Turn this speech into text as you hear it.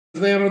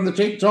there on the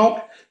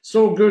TikTok.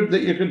 So good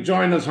that you could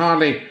join us,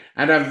 Harley,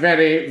 and a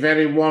very,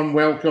 very warm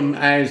welcome,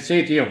 I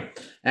say to you.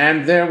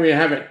 And there we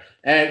have it.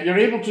 You're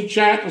able to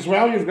chat as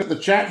well. You've got the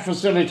chat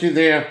facility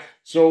there,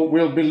 so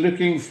we'll be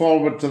looking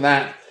forward to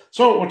that.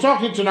 So we're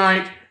talking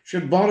tonight,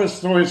 should Boris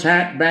throw his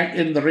hat back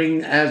in the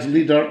ring as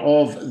leader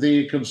of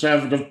the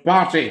Conservative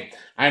Party?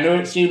 I know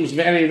it seems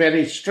very,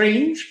 very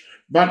strange,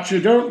 but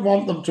you don't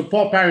want them to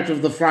pop out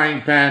of the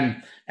frying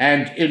pan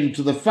and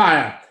into the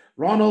fire.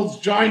 Ronald's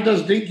joined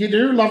us, Dinky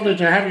Doo. Lovely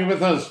to have you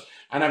with us.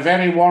 And a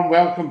very warm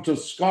welcome to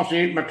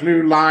Scottie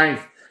McClue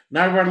Live.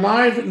 Now, we're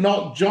live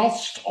not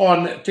just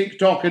on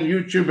TikTok and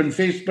YouTube and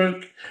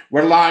Facebook.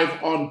 We're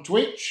live on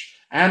Twitch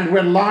and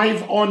we're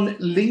live on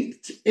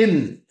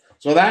LinkedIn.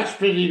 So that's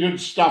pretty good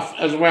stuff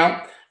as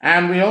well.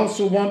 And we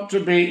also want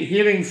to be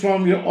hearing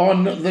from you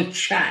on the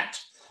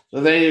chat. So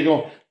there you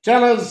go.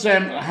 Tell us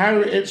how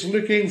it's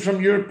looking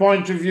from your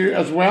point of view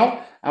as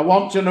well. I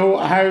want to know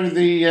how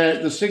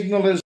the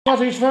signal is.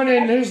 Scotty's phone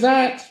in. Who's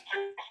that?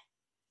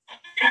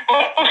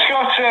 Hello,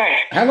 Scotty.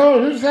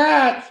 Hello, who's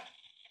that?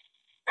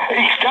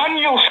 It's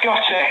Daniel,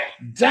 Scotty.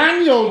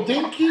 Daniel,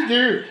 Dinky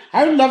Doo.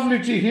 How lovely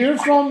to hear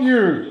from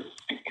you.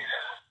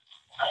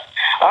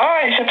 Oh,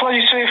 it's a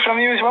pleasure to hear from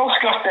you as well,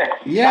 Scotty.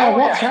 Yeah,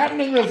 what's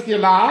happening with you,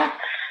 la?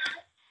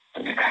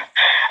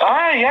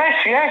 Ah,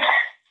 yes.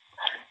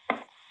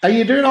 Are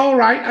you doing all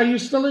right? Are you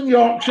still in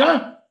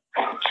Yorkshire?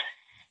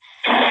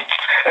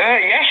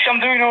 Yes, I'm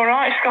doing all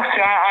right,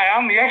 Scotty. I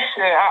am, yes.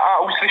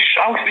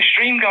 How's the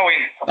stream going?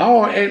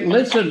 Oh,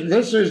 listen,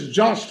 this is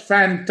just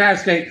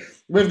fantastic.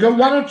 We've got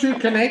one or two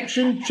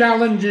connection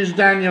challenges,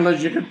 Daniel,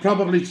 as you could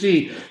probably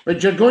see,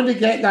 but you're going to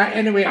get that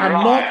anyway. I'm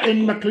not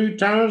in McClue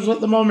Towers at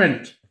the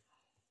moment.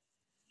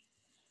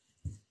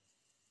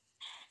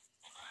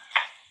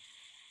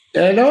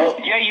 Hello?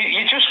 Yeah,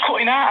 you're just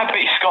cutting out a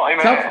bit, Scotty,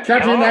 mate.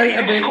 Cutting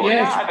out a bit,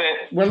 yes.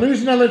 We're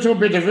losing a little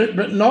bit of it,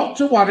 but not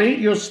to worry.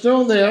 You're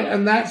still there,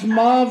 and that's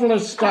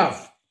marvellous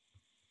stuff.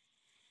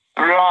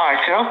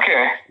 Right,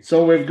 okay.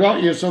 So we've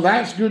got you. So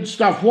that's good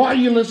stuff. What are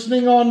you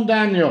listening on,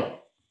 Daniel?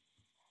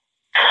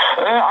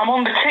 I'm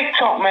on the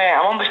TikTok, mate.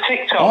 I'm on the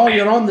TikTok. Oh,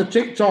 you're on the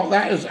TikTok.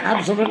 That is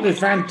absolutely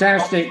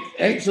fantastic.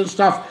 Excellent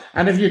stuff.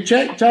 And have you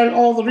checked out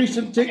all the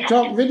recent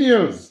TikTok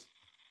videos?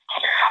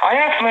 I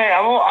have, mate.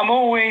 I'm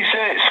always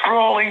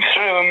scrolling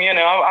through them, you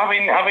know,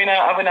 having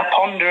a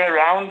ponder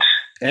around.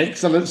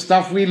 Excellent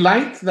stuff. We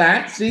like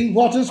that. See,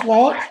 what is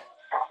what?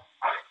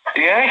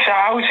 Yes,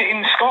 how's it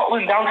in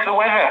Scotland? How's the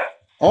weather?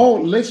 Oh,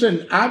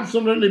 listen,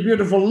 absolutely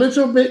beautiful.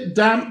 Little bit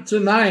damp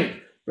tonight,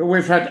 but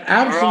we've had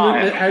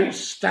absolutely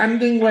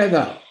outstanding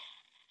weather.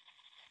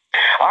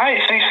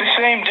 It's the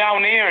same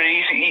down here.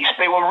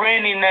 They were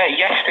raining there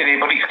yesterday,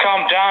 but it's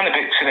calmed down a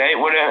bit today. It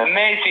was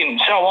amazing.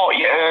 So what?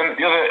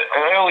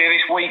 Earlier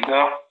this week,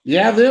 though.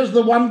 Yeah, there's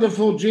the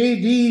wonderful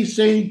JD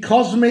saying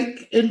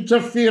cosmic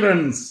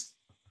interference.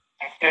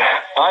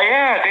 Oh,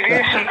 yeah, I did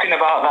hear something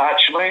about that,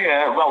 actually.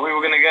 Well, we were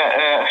going to get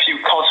a few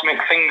cosmic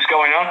things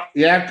going on.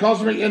 Yeah,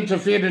 cosmic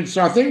interference.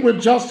 So I think we'll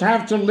just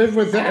have to live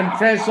with it and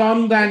press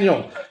on,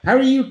 Daniel. How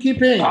are you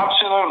keeping?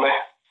 Absolutely.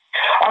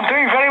 I'm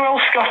doing very well,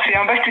 Scotty.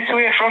 I'm better to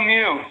hear from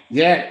you.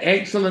 Yeah,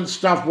 excellent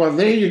stuff. Well,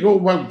 there you go.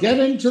 We'll get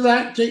into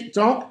that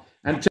TikTok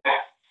and...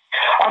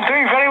 I'm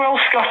doing very well,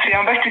 Scotty.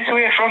 I'm better to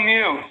hear from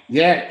you.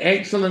 Yeah,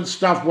 excellent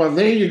stuff. Well,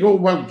 there you go.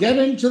 We'll get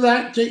into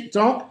that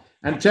TikTok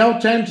and tell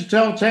 10 to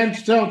tell 10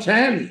 to tell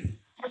 10.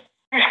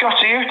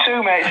 Scotty, you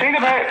too, mate. See you in a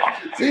bit.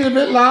 See you in a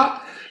bit,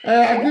 lad.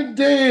 A good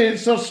day.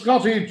 So,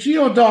 Scotty,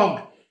 Geo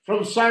Dog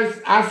from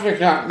South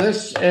Africa.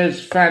 This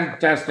is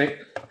fantastic.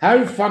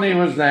 How funny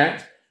was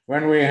that?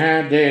 When we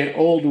had an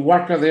old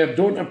worker there,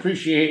 don't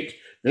appreciate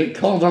being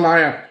called a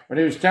liar, when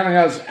he was telling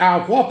us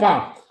our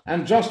whopper.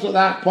 And just at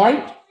that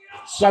point,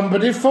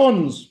 somebody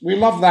phones. We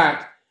love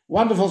that.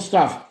 Wonderful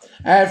stuff.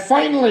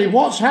 Finally,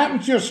 what's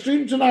happened to your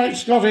stream tonight,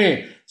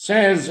 Scotty?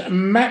 Says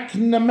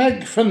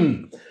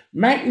McNamegfin.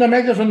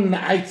 McNamegfin,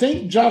 I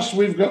think just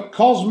we've got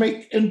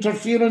cosmic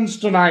interference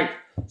tonight,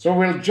 so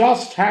we'll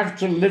just have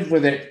to live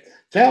with it.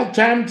 Tell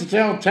Tam to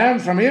tell Tam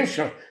from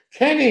Ayrshire.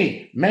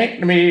 Kenny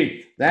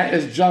McNamee. That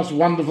is just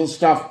wonderful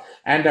stuff.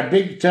 And a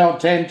big tell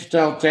 10 to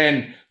tell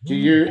 10 to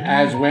you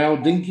as well.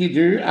 Dinky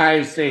Doo,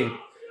 I say.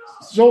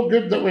 So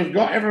good that we've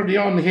got everybody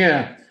on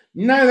here.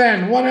 Now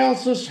then, what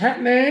else is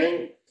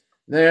happening?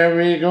 There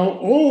we go.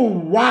 Oh,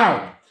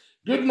 wow.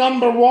 Good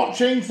number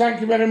watching.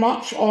 Thank you very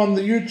much on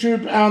the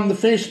YouTube and the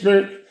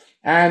Facebook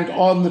and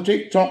on the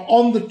TikTok,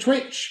 on the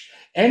Twitch.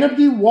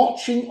 Anybody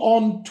watching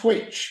on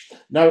Twitch?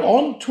 Now,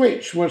 on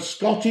Twitch, we're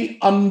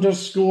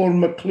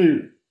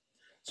Scottie_McClue.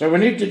 So we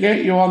need to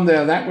get you on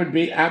there. That would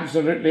be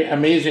absolutely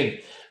amazing.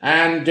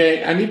 And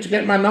I need to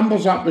get my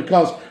numbers up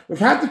because we've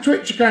had the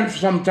Twitch account for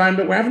some time,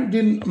 but we haven't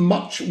done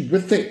much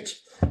with it.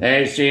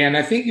 And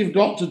I think you've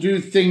got to do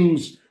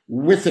things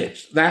with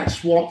it.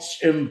 That's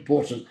what's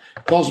important.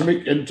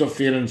 Cosmic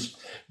interference.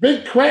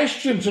 Big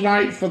question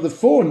tonight for the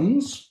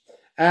phones.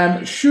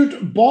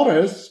 Should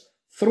Boris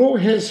throw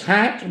his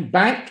hat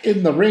back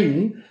in the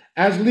ring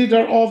as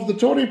leader of the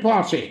Tory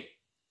party?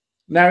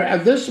 Now,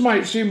 this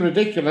might seem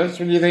ridiculous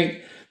when you think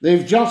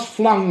they've just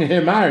flung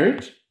him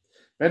out.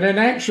 But in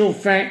actual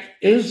fact,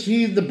 is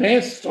he the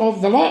best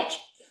of the lot?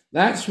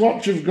 That's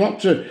what you've got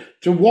to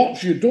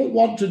watch. You don't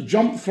want to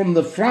jump from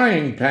the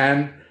frying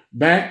pan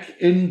back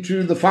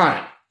into the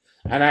fire.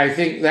 And I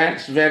think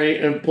that's very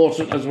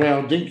important as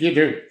well. Dinky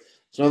do.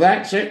 So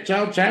that's it.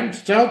 Tell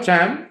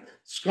Tam.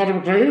 Scotty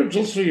McClure,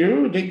 just for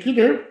you. Dinky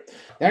do.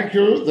 Thank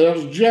you.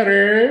 There's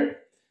Jerry.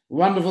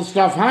 Wonderful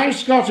stuff. Hi,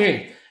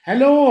 Scotty.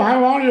 Hello,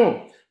 how are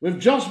you? We've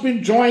just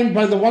been joined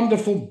by the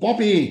wonderful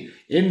Bobby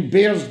in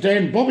Bear's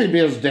Den. Bobby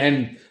Bear's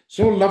Den.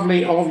 So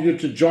lovely of you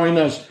to join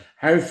us.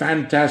 How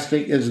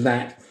fantastic is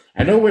that?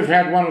 I know we've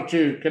had one or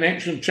two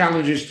connection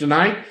challenges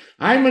tonight.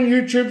 I'm on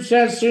YouTube,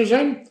 says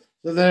Susan.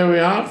 So there we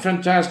are.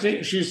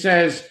 Fantastic. She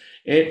says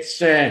it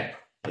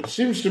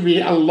seems to be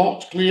a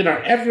lot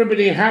clearer.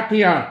 Everybody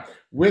happier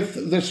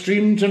with the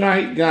stream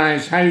tonight,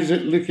 guys? How's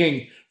it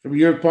looking from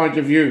your point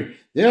of view?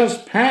 There's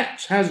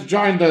Pat has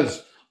joined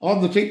us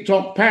on the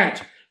TikTok.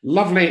 Pat,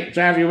 lovely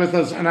to have you with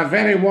us, and a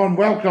very warm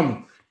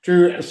welcome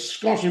to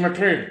Scotty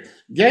McClure.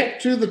 Get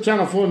to the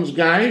telephones,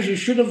 guys. You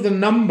should have the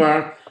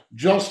number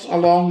just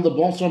along the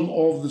bottom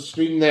of the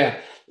screen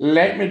there.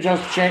 Let me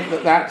just check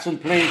that that's in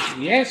place.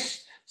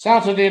 Yes,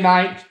 Saturday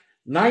night,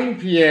 9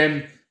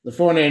 p.m, the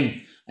phone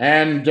in.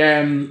 And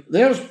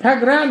there's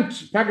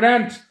Pagrant.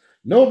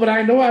 No, but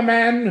I know a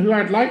man who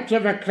I'd like to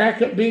have a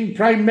crack at being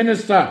Prime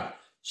Minister.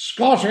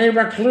 Scotty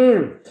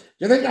McClure. Do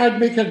you think I'd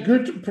make a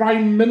good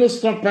Prime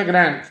Minister,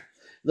 Pagrant?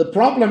 The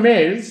problem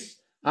is,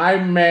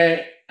 I'm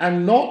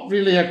not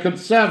really a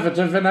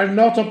Conservative and I'm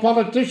not a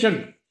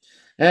politician.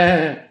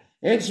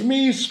 It's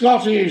me,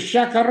 Scotty,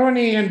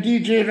 Shakaroni and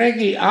DJ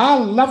Reggie. Ah,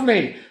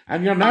 lovely.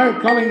 And you're now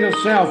calling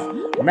yourself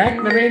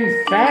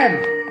McNamee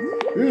Fan.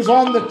 Who's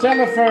on the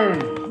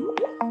telephone?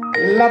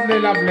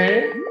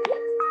 Lovely.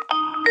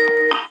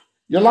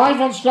 You're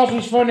live on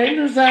Scotty's phone in.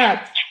 Who's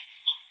that?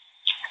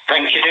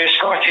 Thank you,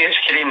 Scotty. It's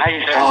Kareem. How you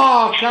doing?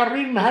 Oh,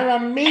 Kareem, how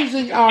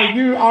amazing are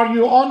you? Are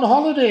you on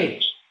holiday?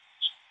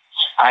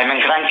 I'm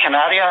in Gran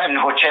Canaria in the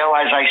hotel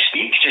as I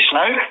speak just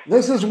now.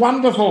 This is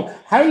wonderful.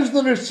 How's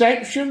the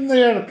reception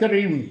there,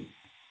 Kareem?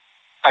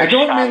 I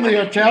don't mean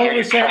the hotel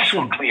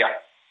reception. Clear.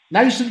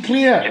 Nice and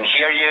clear. I can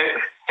hear you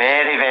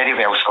very, very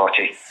well,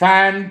 Scotty.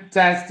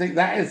 Fantastic.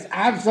 That is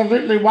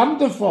absolutely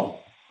wonderful.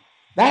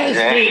 That is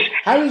great.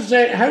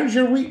 How's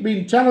your week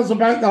been? Tell us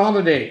about the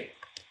holiday.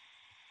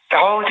 The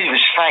holiday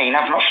was fine.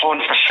 I've not flown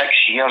for 6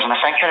 years, and I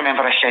think I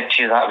remember I said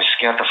to you that I was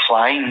scared of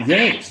flying.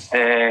 Yes.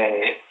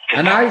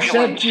 And I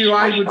said to you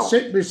I would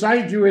sit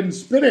beside you in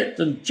spirit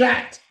and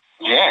chat.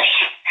 Yes.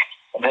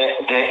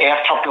 The air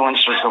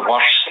turbulence was the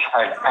worst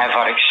I've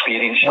ever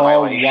experienced in my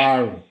life. Oh,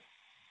 wow.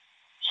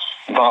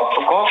 But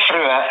we got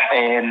through it,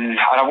 and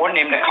I won't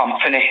name the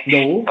company,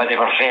 no, but they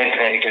were very,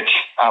 very good.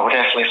 I would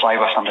definitely fly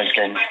with them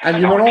again.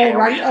 And you were all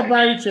right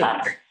about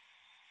it?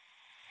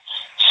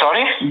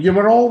 Sorry? You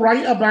were all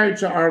right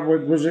about it, or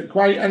was it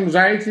quite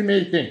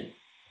anxiety-making?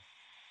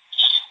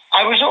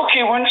 I was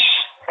okay once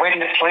when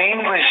the plane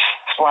was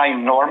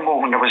flying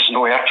normal, when there was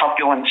no air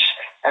turbulence.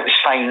 It was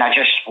fine. I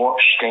just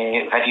watched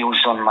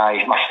videos on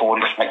my phone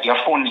with my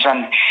earphones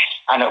in,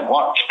 and it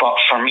worked. But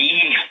for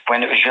me,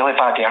 when it was really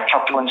bad air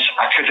turbulence,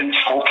 I couldn't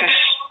focus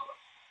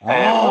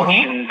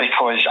watching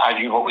because I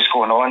knew what was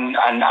going on.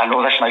 And I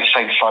know this might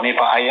sound funny,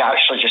 but I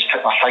actually just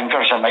put my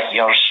fingers in my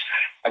ears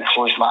and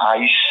closed my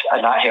eyes,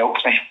 and that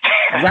helped me.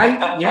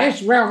 Right?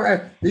 Yes.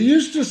 Well, they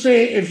used to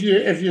say if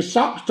you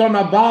sucked on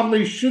a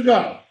barley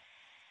sugar.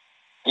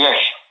 Yes.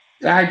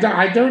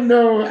 I don't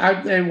know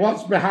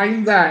what's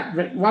behind that,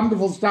 but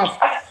wonderful stuff.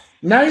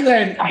 Now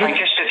then... I think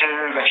it's to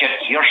do with your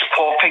ears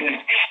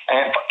popping,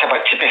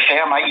 but to be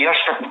fair, my ears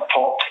didn't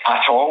pop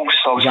at all,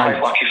 so I was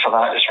quite lucky for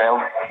that as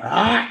well.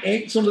 Ah,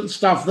 excellent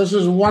stuff. This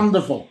is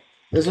wonderful.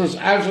 This is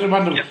absolutely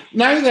wonderful.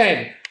 Now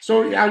then,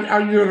 so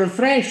are you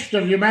refreshed?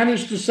 Have you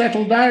managed to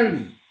settle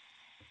down?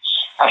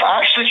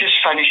 I've actually just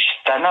finished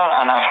dinner,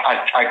 and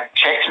I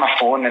checked my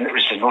phone, and it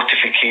was the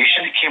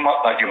notification that came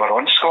up that you were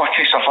on,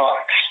 Scotty, so I thought,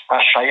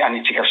 that's right, I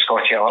need to give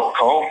Scotty a little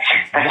call.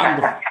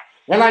 Wonderful.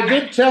 Well, I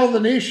did tell the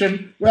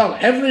nation, well,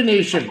 every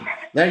nation,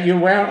 that you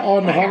were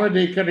on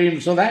holiday,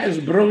 Kareem, so that is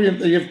brilliant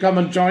that you've come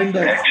and joined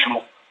us.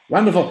 Excellent.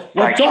 Wonderful.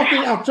 I'll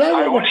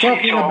tell you what we're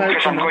talking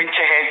about. I'm going to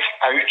head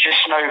out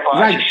just now, but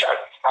right.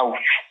 I'll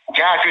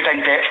get a good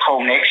in-depth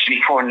call next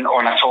week on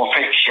a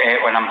topic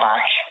when I'm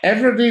back.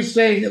 Everybody's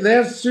saying,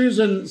 there's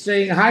Susan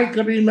saying, hi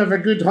Kareem, have a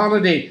good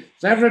holiday.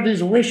 So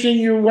everybody's wishing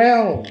you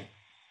well.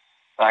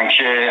 Thank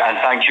you, and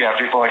thank you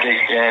everybody.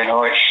 Yeah,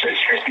 no, it's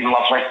been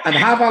lovely. And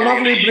have a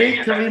lovely break,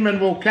 Kareem, and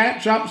we'll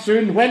catch up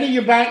soon. When are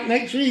you back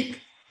next week?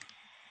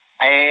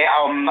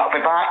 I'll be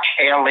back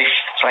early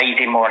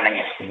Friday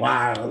morning.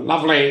 Wow,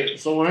 lovely.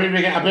 So we'll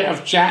maybe get a bit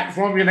of chat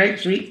from you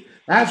next week.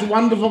 That's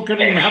wonderful,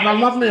 Kareem. Have a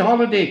lovely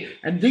holiday,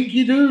 and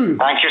dinky do.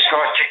 Thank you,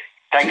 Scotty.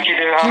 Thank you,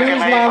 do. Have a good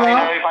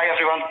night. Bye,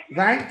 everyone.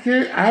 Thank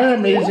you. How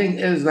amazing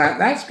is that?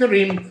 That's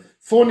Kareem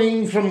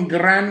phoning from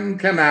Gran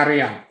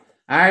Canaria.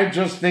 I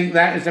just think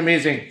that is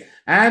amazing.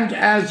 And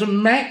as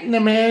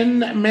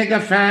McNamee Mega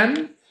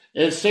Fan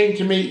is saying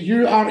to me,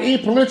 you are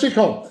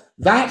apolitical.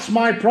 That's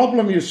my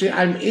problem, you see.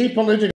 I'm apolitical.